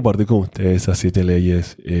quería compartir con ustedes esas 7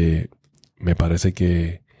 leyes. Me parece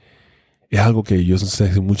que es algo que yo sé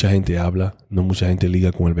que mucha gente habla, no mucha gente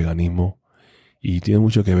liga con el veganismo y tiene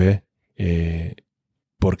mucho que ver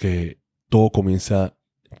porque todo comienza,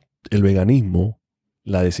 el veganismo,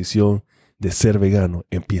 la decisión de ser vegano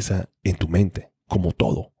empieza en tu mente, como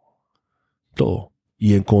todo,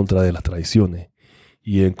 y en contra de las tradiciones,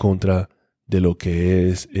 y en contra de lo que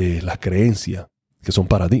es las creencias, que son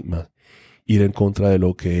paradigmas. Ir en contra de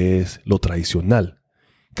lo que es lo tradicional.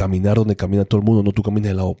 Caminar donde camina todo el mundo, no tú camines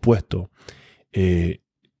del lado opuesto.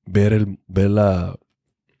 Ver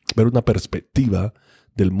una perspectiva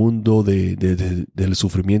del mundo del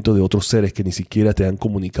sufrimiento de otros seres que ni siquiera te han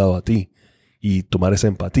comunicado a ti y tomar esa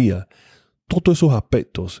empatía. Todos esos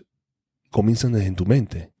aspectos comienzan desde en tu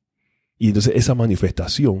mente. Y entonces esa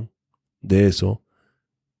manifestación de eso,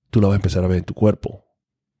 tú la vas a empezar a ver en tu cuerpo.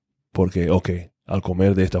 Porque, al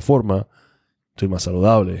comer de esta forma, estoy más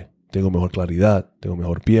saludable, tengo mejor claridad, tengo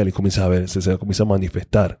mejor piel, y comienzas a ver, se comienza a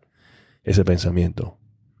manifestar ese pensamiento.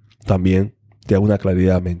 También te da una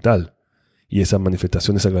claridad mental. Y esa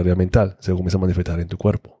manifestación de esa claridad mental se comienza a manifestar en tu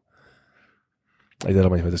cuerpo. Ahí está la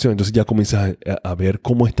manifestación. Entonces ya comienzas a ver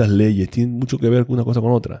cómo estas leyes tienen mucho que ver una cosa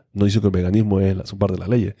con otra. No dice que el veganismo es la parte de las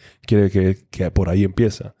leyes. Quiere que por ahí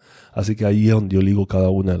empieza. Así que ahí es donde yo ligo cada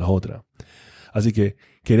una de las otras. Así que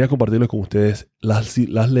quería compartirles con ustedes las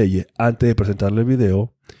leyes antes de presentarles el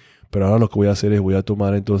video. Pero ahora lo que voy a hacer es voy a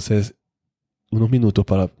tomar entonces unos minutos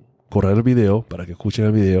para correr el video, para que escuchen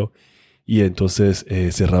el video. Y entonces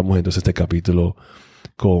cerramos entonces este capítulo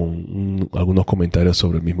con algunos comentarios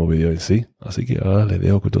sobre el mismo video en sí. Así que ahora les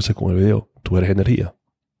dejo entonces con el video. Tú eres energía.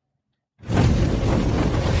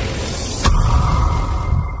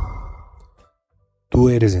 Tú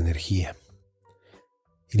eres energía.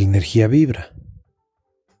 Y la energía vibra.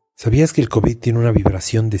 ¿Sabías que el COVID tiene una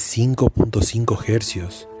vibración de 5.5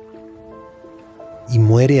 hercios? Y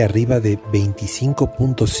muere arriba de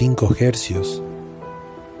 25.5 hercios.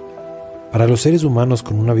 Para los seres humanos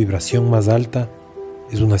con una vibración más alta,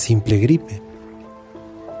 es una simple gripe.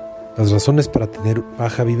 Las razones para tener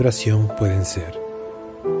baja vibración pueden ser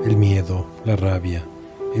el miedo, la rabia,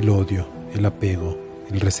 el odio, el apego,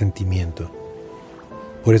 el resentimiento.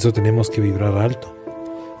 Por eso tenemos que vibrar alto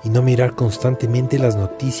y no mirar constantemente las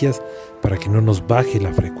noticias para que no nos baje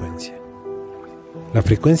la frecuencia. La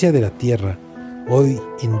frecuencia de la Tierra hoy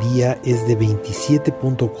en día es de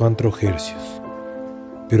 27.4 hercios.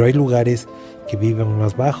 Pero hay lugares que viven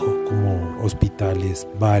más bajo, como hospitales,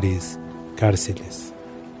 bares, cárceles,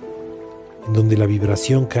 en donde la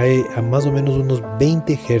vibración cae a más o menos unos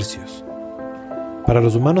 20 hercios. Para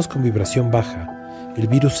los humanos con vibración baja, el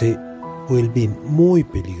virus se vuelve muy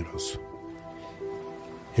peligroso.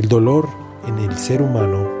 El dolor en el ser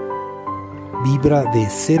humano vibra de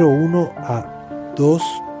 0,1 a 2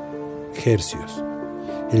 hercios.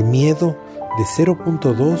 El miedo de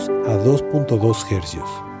 0.2 a 2.2 hercios.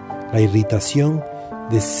 La irritación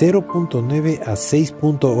de 0.9 a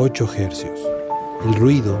 6.8 hercios. El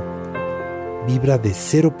ruido vibra de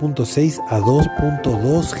 0.6 a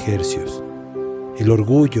 2.2 hercios. El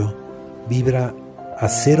orgullo vibra a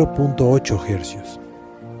 0.8 hercios.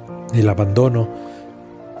 El abandono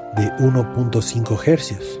de 1.5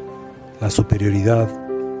 hercios. La superioridad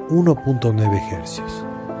 1.9 hercios.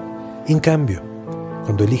 En cambio,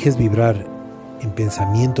 cuando eliges vibrar en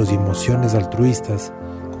pensamientos y emociones altruistas,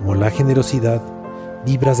 como la generosidad,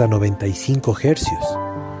 vibras a 95 hercios,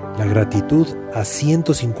 la gratitud a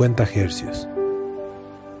 150 hercios,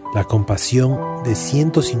 la compasión de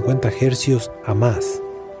 150 hercios a más,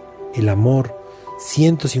 el amor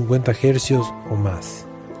 150 hercios o más.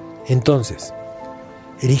 Entonces,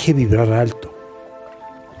 elige vibrar alto.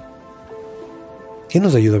 ¿Qué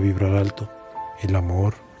nos ayuda a vibrar alto? El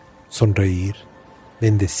amor, sonreír,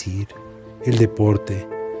 bendecir, el deporte,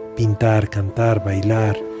 pintar, cantar,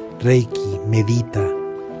 bailar, reiki, medita,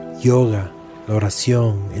 yoga, la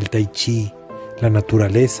oración, el tai chi, la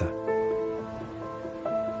naturaleza.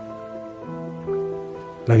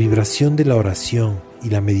 La vibración de la oración y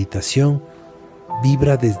la meditación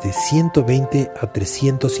vibra desde 120 a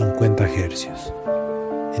 350 hercios.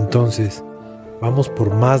 Entonces, vamos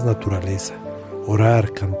por más naturaleza,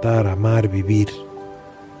 orar, cantar, amar, vivir.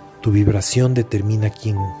 Tu vibración determina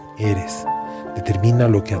quién eres, determina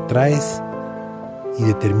lo que atraes y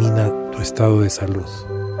determina tu estado de salud.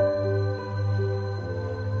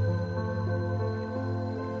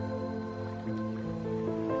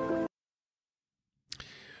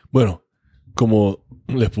 Bueno, como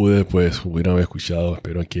les pude, hubieran escuchado,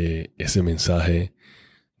 espero que ese mensaje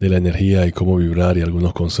de la energía y cómo vibrar y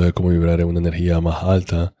algunos consejos de cómo vibrar en una energía más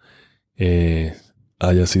alta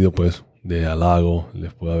haya sido de halago,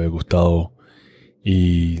 les pueda haber gustado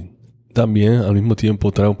y también al mismo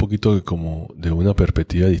tiempo trae un poquito como de una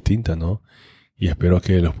perspectiva distinta, ¿no? Y espero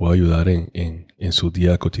que les pueda ayudar en su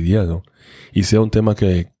día cotidiano y sea un tema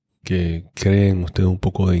que creen ustedes un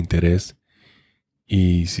poco de interés.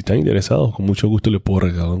 Y si están interesados, con mucho gusto les puedo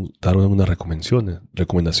dar unas recomendaciones.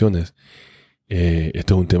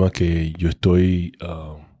 Esto es un tema que yo estoy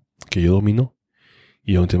que yo domino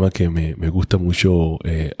y es un tema que me gusta mucho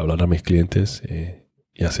hablar a mis clientes,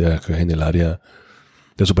 ya sea que es en el área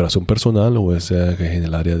de superación personal o sea que es en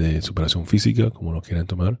el área de superación física, como lo quieran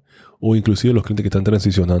tomar, o inclusive los clientes que están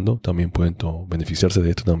transicionando también pueden beneficiarse de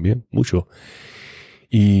esto también, mucho.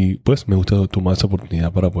 Y pues me gusta tomar esa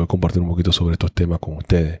oportunidad para poder compartir un poquito sobre estos temas con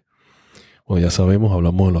ustedes. Bueno, ya sabemos,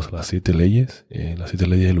 hablamos de las 7 leyes, las 7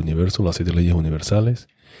 leyes del universo, las 7 leyes universales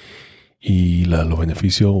y los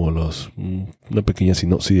beneficios o una pequeña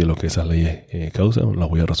sinopsis de lo que esas leyes causan. Las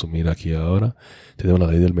voy a resumir aquí ahora. Tenemos la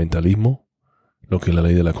ley del mentalismo, lo que es la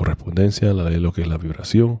ley de la correspondencia, la ley de lo que es la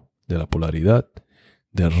vibración, de la polaridad,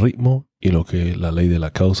 del ritmo y lo que es la ley de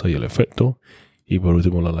la causa y el efecto. Y por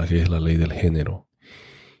último, la que es la ley del género.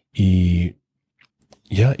 Y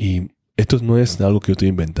esto no es algo que yo estoy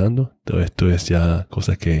inventando. Todo esto es ya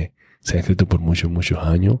cosas que se han escrito por muchos, muchos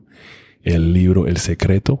años. El libro El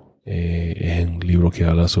Secreto es un libro que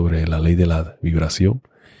habla sobre la ley de la vibración.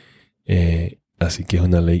 Así que es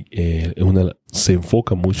una ley, se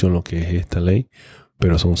enfoca mucho en lo que es esta ley,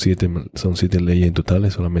 pero son 7 leyes en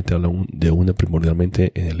total. Solamente hablan de una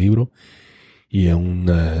primordialmente en el libro y es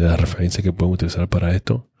una de las referencias que podemos utilizar para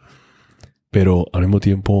esto. Pero al mismo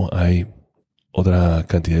tiempo hay otra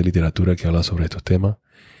cantidad de literatura que habla sobre estos temas.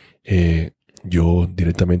 Yo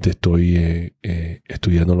directamente estoy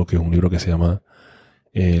estudiando lo que es un libro que se llama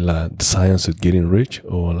The Science of Getting Rich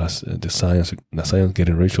o la Science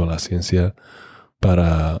Getting Rich o la ciencia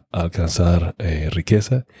para alcanzar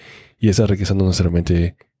riqueza. Y esa riqueza no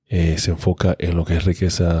necesariamente se enfoca en lo que es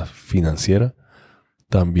riqueza financiera.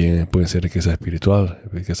 También puede ser riqueza espiritual,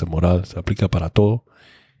 riqueza moral. Se aplica para todo.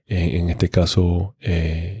 En este caso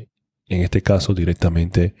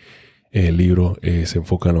directamente el libro se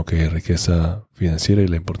enfoca en lo que es riqueza financiera y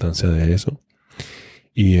la importancia de eso.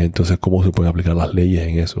 Y entonces cómo se pueden aplicar las leyes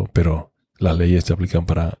en eso. Pero las leyes se aplican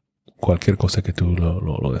para cualquier cosa que tú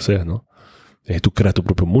lo deseas, ¿no? Tú creas tu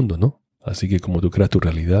propio mundo, ¿no? Así que como tú creas tu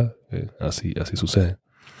realidad, así sucede.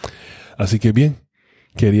 Así que bien,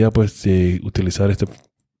 quería pues utilizar esta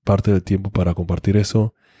parte del tiempo para compartir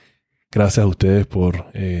eso. Gracias a ustedes por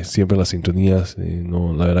siempre las sintonías.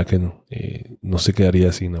 La verdad que no se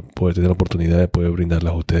quedaría sin poder tener la oportunidad de poder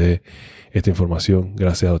brindarles a ustedes esta información.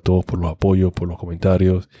 Gracias a todos por los apoyos, por los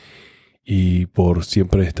comentarios y por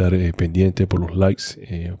siempre estar pendiente, por los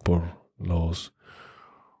likes, por los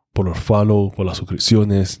follow, por las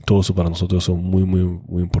suscripciones. Todo eso para nosotros son muy, muy,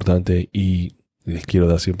 muy importantes y les quiero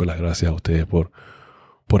dar siempre las gracias a ustedes por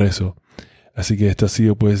eso. Así que este ha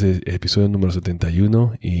sido pues el episodio número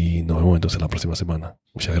 71 y nos vemos entonces la próxima semana.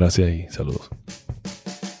 Muchas gracias y saludos.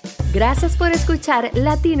 Gracias por escuchar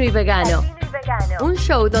Latino y Vegano, un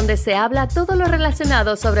show donde se habla todo lo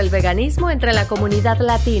relacionado sobre el veganismo entre la comunidad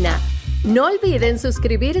latina. No olviden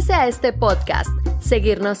suscribirse a este podcast,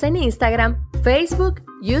 seguirnos en Instagram, Facebook,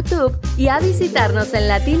 YouTube y a visitarnos en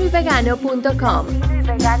latinoyvegano.com.